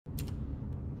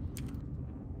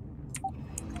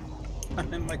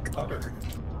I'm in my cutter.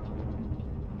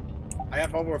 I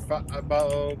have over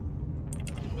about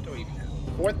what do we even have?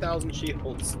 4,000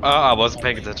 shields. I wasn't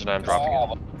paying attention. I'm dropping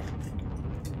it.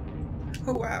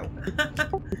 Oh wow.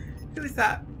 Who is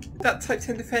that? That Type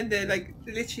 10 defender like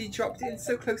literally dropped in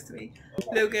so close to me.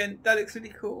 Logan, that looks really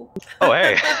cool. Oh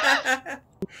hey.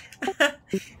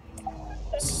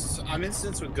 I'm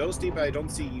instanced with Ghosty, but I don't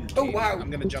see you. Oh wow. I'm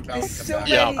gonna jump out and come so back.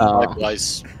 many. Yeah,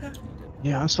 likewise.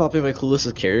 Yeah, I'm swapping my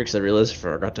coolest carrier because I realized I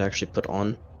forgot to actually put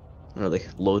on or like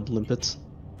load limpets.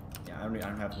 Yeah, I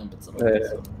don't have limpets at all.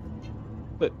 So.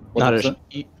 But What not is a,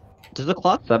 does the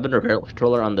Class 7 repair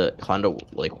controller on the condo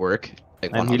like work?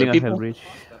 Like I'm on healing other on people? Hellreach.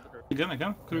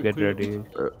 Again. Get ready.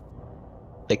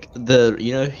 Like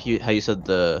the how you said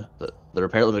the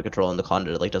repair limit control on the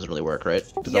condo like doesn't really work, right?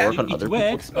 Does that work on other people?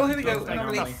 Works, Oh, here we go. I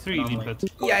Normally. have 3 limpets.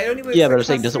 Yeah, it only works Yeah, for but I'm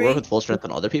saying class does it work 3. with full strength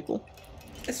on other people?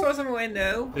 As far as I'm aware,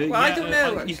 no. Well, Yeah, I don't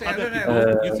know if actually. I other don't people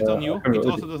know. use it on you, it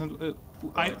also doesn't.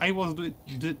 I was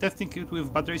testing it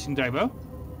with bad racing driver,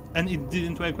 and it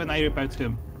didn't work when I repaired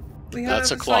him. We That's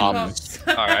have a Cyclops.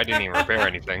 Alright, I didn't even repair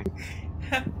anything.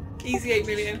 Easy 8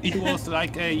 million. It was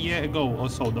like a year ago or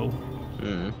so, though.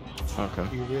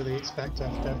 Okay. You really expect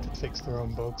them to fix their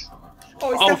own bugs?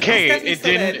 Oh, it's Okay, definitely it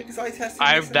still there didn't. because I tested it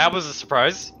recently. That was a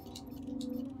surprise.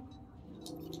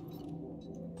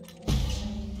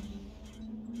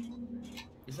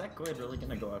 Is that Goyd really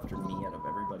gonna go after me out of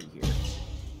everybody here?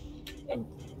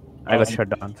 I got shut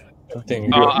down. Oh,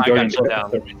 I got shut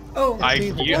down. Oh, I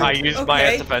used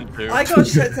my okay. SFN too. I got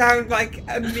shut down like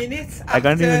a minute after. I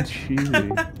can't even choose.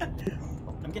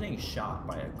 I'm getting shot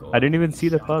by a Goyd. I didn't even see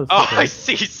the cause. Oh, I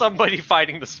see somebody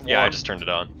fighting the swarm. Yeah, I just turned it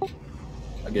on.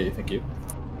 Okay, thank you.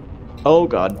 Oh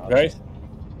god. Guys?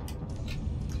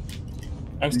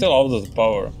 I'm still out of the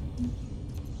power.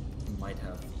 Might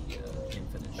have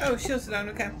infinite. Oh, shields are down,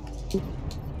 okay.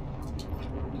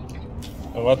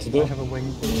 What to do? I have a wing.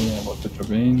 What to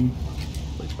intervene?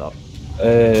 Please stop.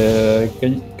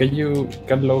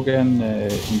 Can Logan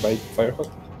invite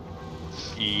Firehawk?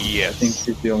 Yes. I think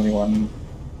he's the only one.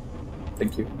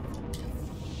 Thank you.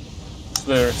 Is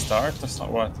there a start? That's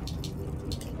not what.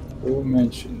 Who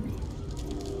mentioned me?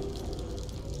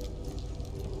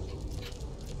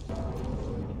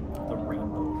 The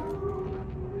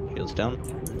rainbow. Shields down.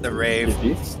 The rave.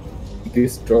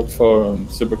 This drop for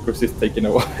Super Cruise is taking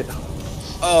a while.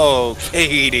 Oh,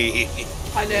 Katie.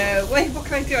 I know. Wait, what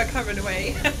can I do? I can't run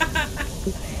away.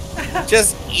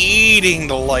 Just eating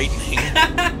the lightning.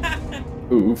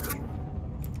 Oof.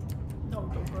 No,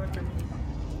 don't go after me.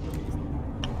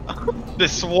 The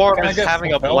swarm Can I is get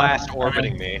having a some help? blast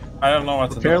orbiting me. I don't know what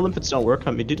to Repair do. limpets don't work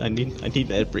on me, dude. I need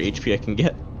every HP I can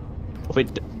get. Oh,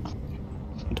 wait,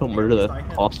 don't murder the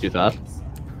boss too fast.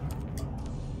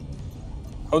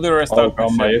 How do I restart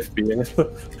my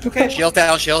FPS? Okay. Shields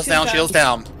down, shields down, shields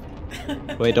down.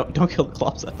 Wait, don't kill the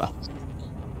Clops that fast.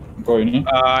 Going in.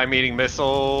 I'm eating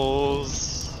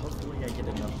missiles. Hopefully I get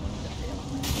enough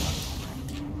money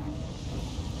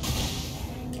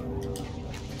to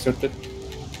pay Inserted.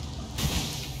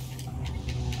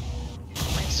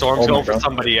 Storm's Oh my going for God.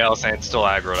 somebody else and it's still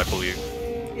aggroed, I believe.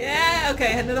 Yeah,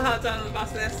 okay. Another hard down on the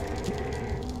basilisk.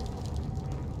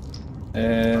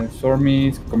 Stormy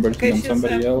is converting Okay, on shields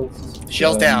somebody down. else.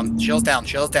 Shields down, shields down,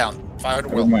 shields down. Fire to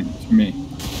Never will. mind, it's me.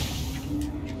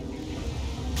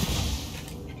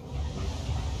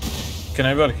 Can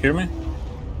everybody hear me?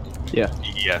 Yeah.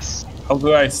 Yes. How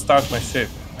do I start my ship?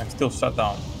 I'm still shut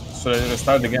down. Should I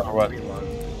restart again or what?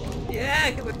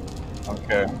 Yeah, good one.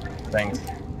 Okay, thanks.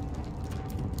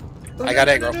 Oh, I got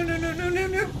no, aggro.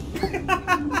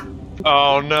 No.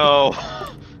 Oh no.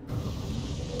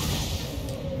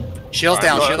 Shields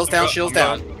down, shields down, shields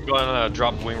down. I'm gonna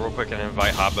drop wing real quick and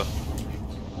invite Haba.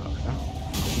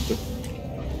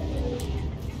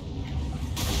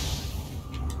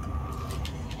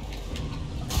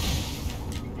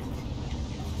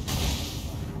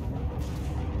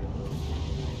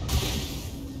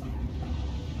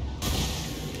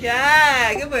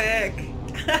 Yeah, good work.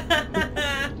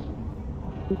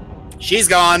 She's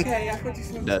gone. Okay, I can do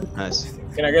some. Dead. Nice.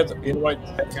 Can I get invite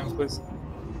seconds, please?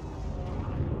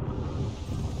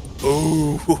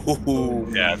 Ooh.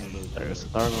 Yeah. There's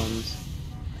Thargons.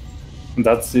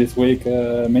 That's this week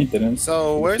maintenance.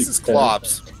 So where's this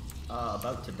Clops?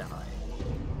 about to die.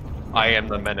 I am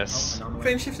the menace.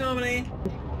 Frame shift anomaly.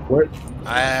 Where?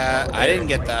 I didn't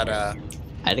get that.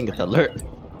 I didn't get the alert.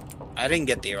 I didn't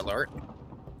get the alert.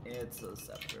 It's a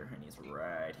scepter, and he's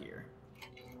right here.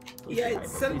 Yeah, be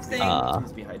it's Hydra, something.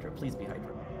 Please be Hydra. Please be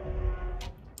Hydra.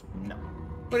 No.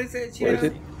 What is it? Where is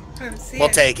it? I don't see We'll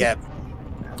it. take it.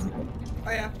 Oh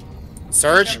yeah.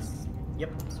 Surge?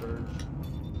 Yep, Surge.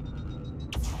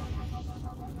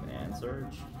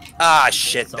 Ah,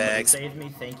 shit Somebody bags. saved me.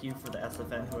 Thank you for the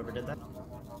SFN, whoever did that.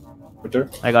 Twitter.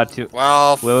 I got you.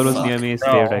 Well, Whoever was fuck. near me is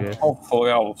saved, I guess.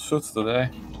 Hopefully I'll shoot today.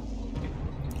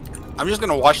 I'm just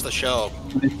gonna watch the show.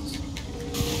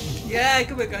 Yeah,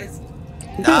 good work, guys.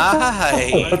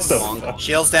 Nice. the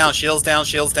Shields down, shields down,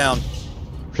 shields down.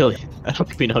 Really? I don't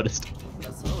think we noticed. Oh,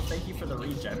 thank you for the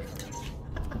regen.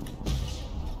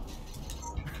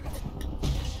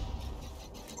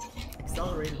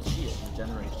 Accelerated shield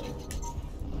regeneration.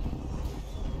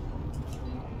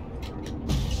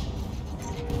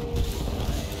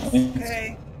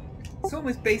 Okay. It's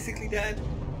almost basically dead.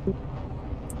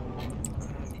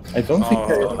 I don't think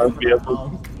I'll be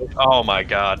able Oh my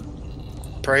god.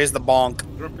 Praise the bonk.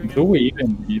 to. Do we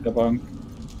even need a bunk?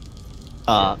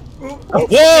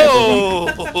 Whoa!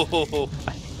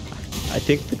 I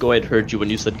think the Goid heard you when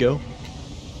you said go.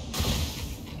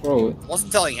 Bro,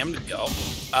 Wasn't telling him to go.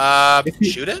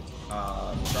 Shoot it?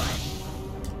 Try.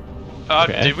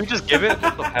 Okay. Did we just give it?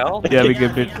 What the hell? Yeah, we I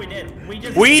gave it. think we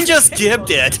did. We just gibbed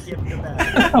it.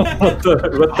 what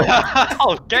the?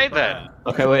 Okay then.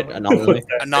 Okay, wait, anomaly.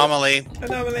 Anomaly.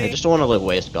 Anomaly. I just don't want to like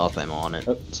waste golf ammo on it,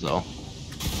 so.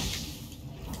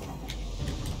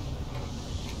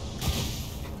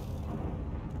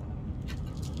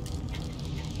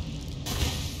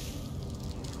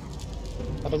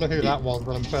 I don't know who that was,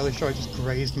 but I'm fairly sure I just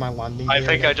grazed my landing I gear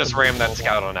think I and just couldn't rammed that fall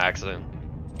scout back. on accident.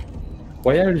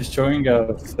 Why are you showing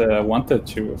us wanted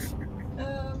truth?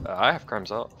 I have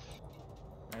crimes off.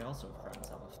 I also have crimes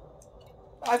off.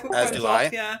 I've got As primes do off, I.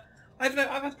 yeah. I've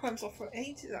had primes off for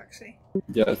ages, actually.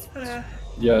 Yes. Uh,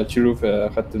 Yeah,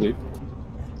 Chiruf had to leave.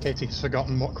 Katie's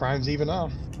forgotten what crimes even are.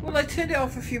 well, I turned it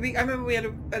off a few weeks. I remember we had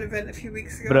an event a few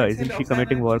weeks ago. Bro, I isn't turned it she off then,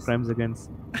 committing I war just- crimes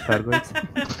against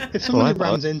Targoids? If someone I thought-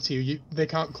 rams into you, they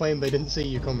can't claim they didn't see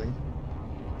you coming.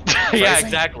 Yeah,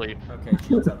 exactly. Okay,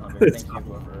 shields at 100. Thank you,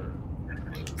 whoever.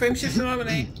 Frame shift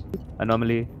anomaly.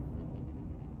 Anomaly.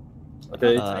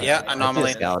 Okay, Yeah, I anomaly.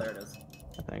 think Scout, There it is.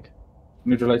 I think.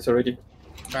 neutralize already.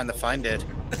 Trying to find it.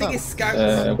 I think it's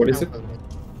scouts. What is it?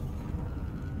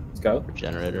 Scout?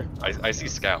 Generator. I see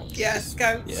scouts. Yeah,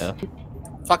 scouts. Yeah,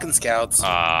 Fucking scouts.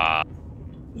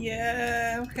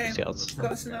 Yeah, okay. Scouts.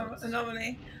 Got an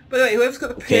anomaly. By the way, whoever's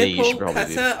got the Okay, you should purple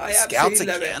probably cutter, be- I Scouts absolutely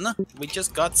love again? it. We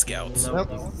just got scouts. Nope.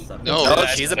 No, Oh,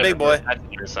 that's she's a big boy. That's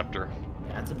interceptor.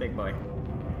 That's a big boy.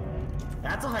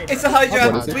 That's a Hydra. It's a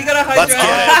Hydra. What is it? We got a Let's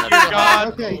Hydra. get it.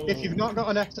 God. Okay, if you've not got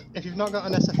an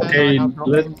SFN, Okay, I have got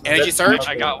let- one. Energy surge?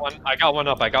 I got one. I got one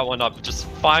up. I got one up. Just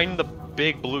find the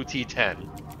big blue T10.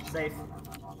 Safe.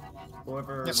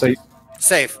 Whoever. So,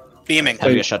 Safe. Beaming. Have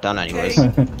to get shut down anyways.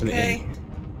 Okay. Okay.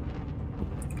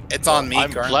 It's on me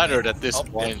I'm currently. flattered at this Oh,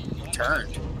 point. it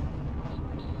turned.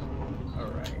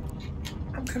 Alright.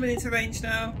 I'm coming into range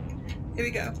now. Here we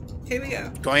go. Here we go.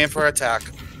 Going in for attack.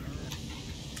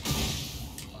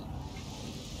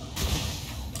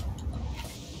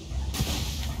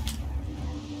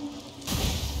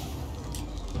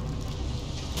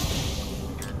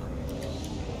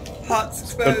 Hearts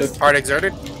exposed. Part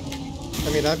exerted. I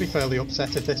mean, I'd be fairly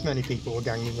upset if this many people were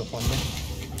ganging up on me.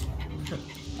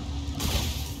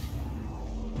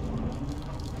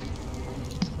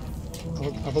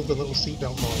 I love the little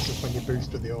seatbelt noises when you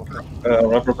boost with the orca.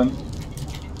 rubber band.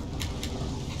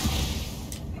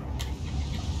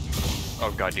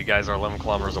 Oh god, you guys are 11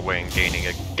 kilometers away and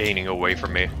gaining away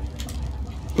from me.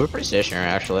 We're pretty stationary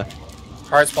actually.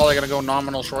 Heart's probably gonna go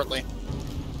nominal shortly.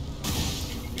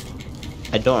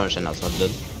 I don't understand how someone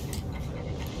did.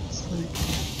 It's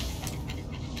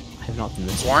like... I have not been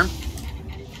this. Swarm?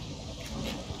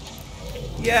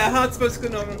 Yeah, heart's supposed to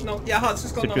go normal. No, yeah, heart's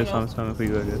just gone Should be normal. some for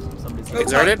you, I guess. Somebody's Okay.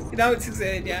 Exerted? Now it's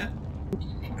exerted, yeah.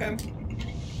 Okay.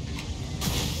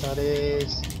 That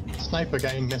is sniper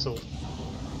getting missile.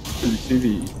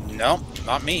 TV. No,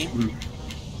 not me.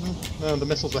 No, the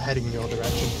missiles are heading your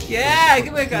direction. Yeah,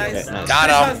 good work, guys. Yeah, nice. Got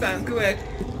Nice him. hands down, good work.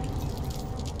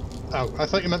 Oh, I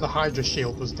thought you meant the Hydra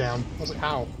shield was down. I was like,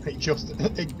 how? It just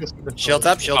Shields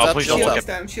up, shields Oh, up, please shields don't Shield up. is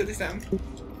down, shield is down.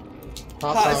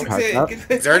 Hearts Heart is out. Heart's exerted, up. good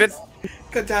work. Exerted?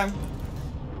 Good down.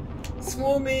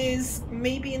 Swarm is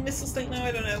maybe in missile state now,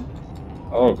 I don't know.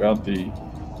 Oh god, the.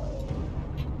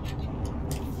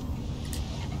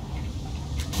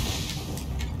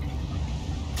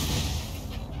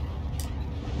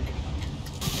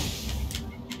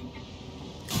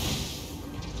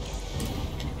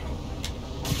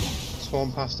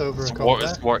 Swarm passed over a couple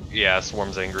there. Yeah,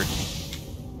 Swarm's angry.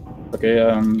 Okay,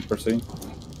 proceed.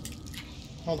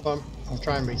 Hold on, I'll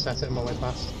try and reset it on my way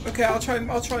past. Okay, I'll try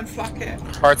and flak it.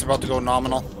 Heart's about to go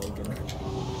nominal.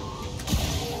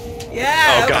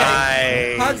 Yeah, Oh,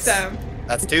 okay. Nice. Heart's down.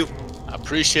 That's two.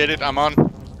 Appreciate it, I'm on.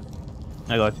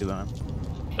 I got you, man.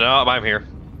 No, I'm here.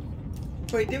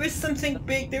 Wait, there is something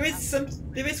big. There is one.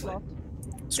 There is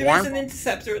Swarm? an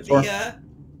interceptor at Swarm.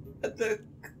 the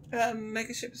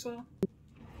megaship as well.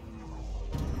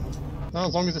 No,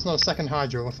 as long as it's not a second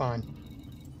Hydra, we're fine.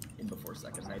 In before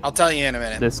second night. I'll tell you in a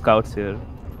minute. The scouts here.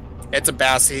 It's a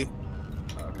Bassie.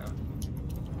 Okay.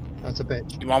 That's a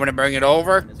bitch. You want me to bring it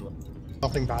over? As well.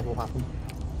 Nothing bad will happen.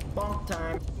 Bonk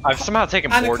time. I've somehow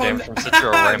taken more Anaconda. damage from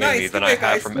Citra ramming me Nice, than good I work,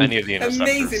 have guys. from any of the interceptors.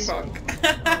 Amazing bonk.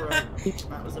 Alright.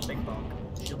 That was a big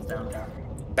bonk. Shields down, down.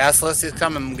 Basilisk is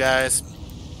coming, guys.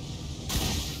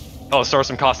 Oh, store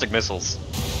some caustic missiles.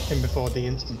 In before the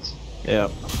instance. Yeah.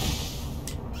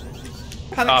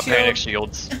 Panic shield. Panic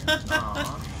shields.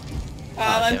 Aww. And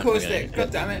I'm damn, caustic. okay.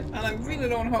 God damn it. And I'm really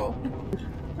low on hull.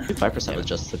 5% was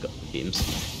just the beams.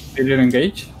 Did it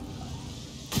engage?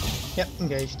 Yep,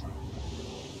 engaged.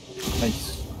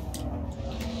 Nice.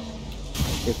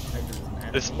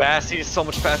 This Bassie is so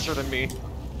much faster than me. Do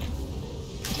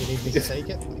you need me to take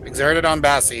it? Exerted on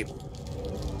Bassie.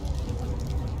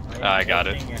 I got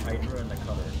it. A Hydra and the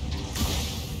cutter.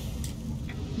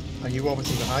 Are you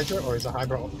orbiting the Hydra, or is the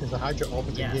Hydra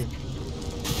orbiting Yeah. you?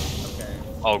 Okay.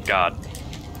 Oh god.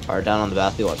 Fire down on the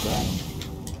Bathy, watch that.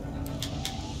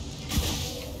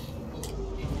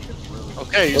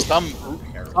 Okay,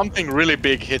 something really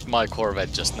big hit my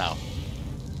Corvette just now.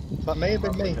 That may have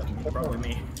been me. Probably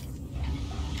me.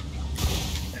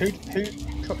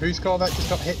 Whose Corvette just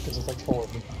got hit? Because there's like 4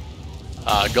 of them.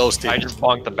 Ghosty. I just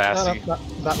bonked the No, Bassie.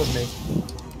 that was me.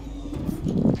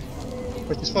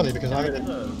 Which is funny because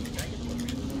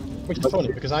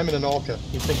I'm in an Orca.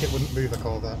 You'd think it wouldn't move a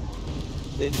Corvette.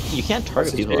 You can't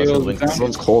target people because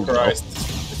everyone's cold. Though. Christ.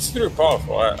 It's really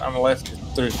powerful. I'm left with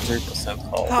 33%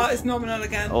 hull. Heart is nominal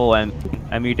again. Oh,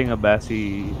 I'm eating a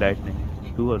Bassi lightning.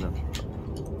 2 of them.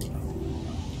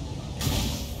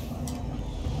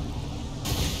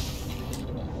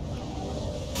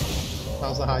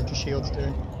 How's the Hydra shields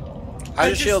doing?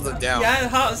 Hydra shields are down. Yeah, the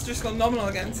heart has just gone nominal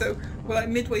again, so we're like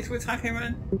midway through attacking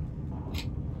run.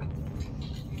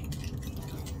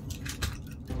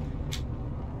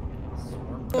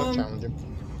 Don't challenge him.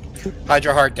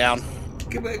 Hydra heart down.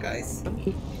 Good work, guys.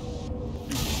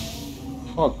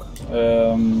 Fuck.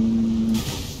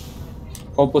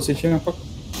 Hold position, fuck.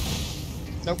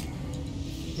 Nope.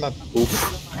 No.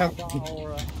 Oof.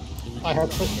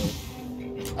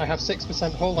 I have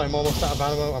 6% hull, I'm almost out of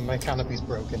ammo, and my canopy's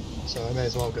broken, so I may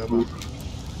as well go back.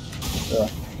 Yeah.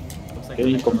 Looks like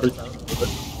Okay, the complete.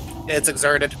 It's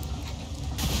exerted.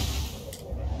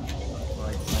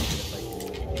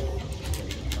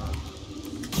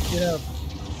 You know,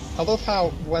 I love how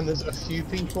when there's a few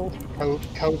people,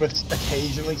 Cobus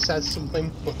occasionally says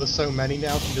something, but there's so many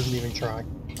now he doesn't even try.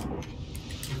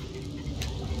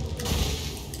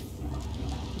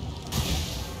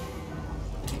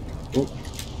 Ooh.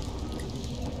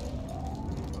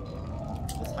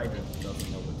 This Hydra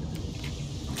doesn't know what to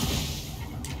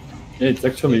do. Yeah, it's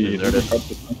actually Is really there hard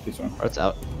to tank this one. Art's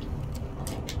out.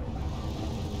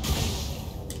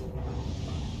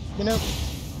 You know,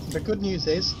 the good news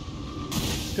is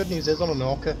on an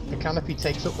Orca, the canopy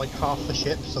takes up like half the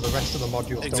ship, so the rest of the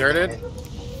modules Exerted?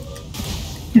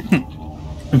 don't get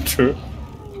hit. True.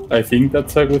 I think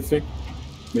that's a good thing.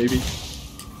 Maybe.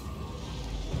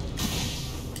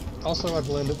 Also, I've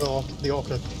learned that the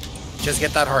Orca Just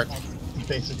get that heart.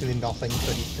 basically nothing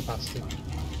for heat capacity.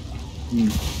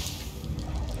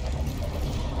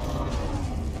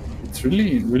 It's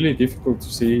really difficult to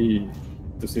see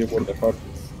what the heart is.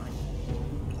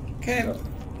 Okay.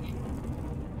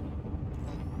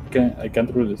 I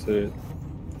can't really say it.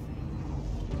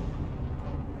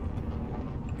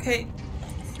 Okay.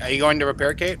 Are you going to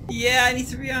repair, Kate? Yeah, I need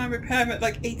to repair him at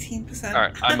like 18%.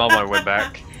 Alright, I'm on my way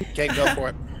back. Kate, go for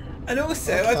it. And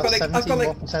also, I've got That's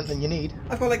like 17% than you need.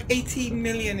 I've got like 18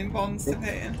 million in bonds to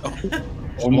pay in.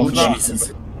 Almost Oh, not.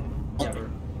 Jesus. Yeah,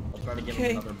 I'll try to give him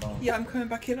Okay. another bonk. Yeah, I'm coming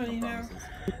back in on you now.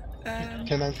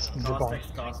 Commence the bomb.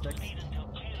 Caustic.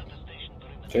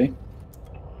 Okay.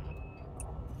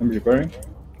 I'm repairing.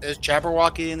 Is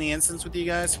Jabberwocky in the instance with you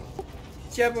guys?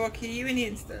 Jabberwocky, you in the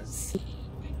instance?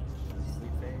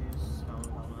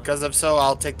 Because if so,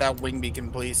 I'll take that wing beacon,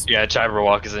 please. Yeah,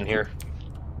 Jabberwock is in here.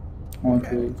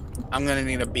 I'm gonna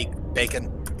need a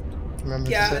bacon. Remember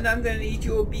Yeah, to, and I'm gonna need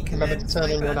your beacon. remember then, to turn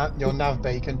in sniper. your nav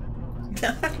bacon.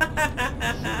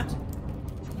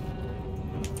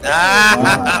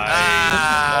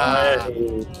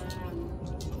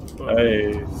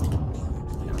 Hey.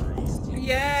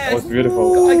 Yes! That was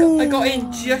beautiful. I got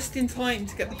in just in time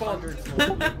to get the bond.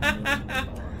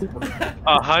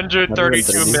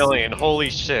 132 million, holy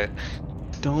shit.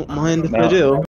 Don't mind if I do.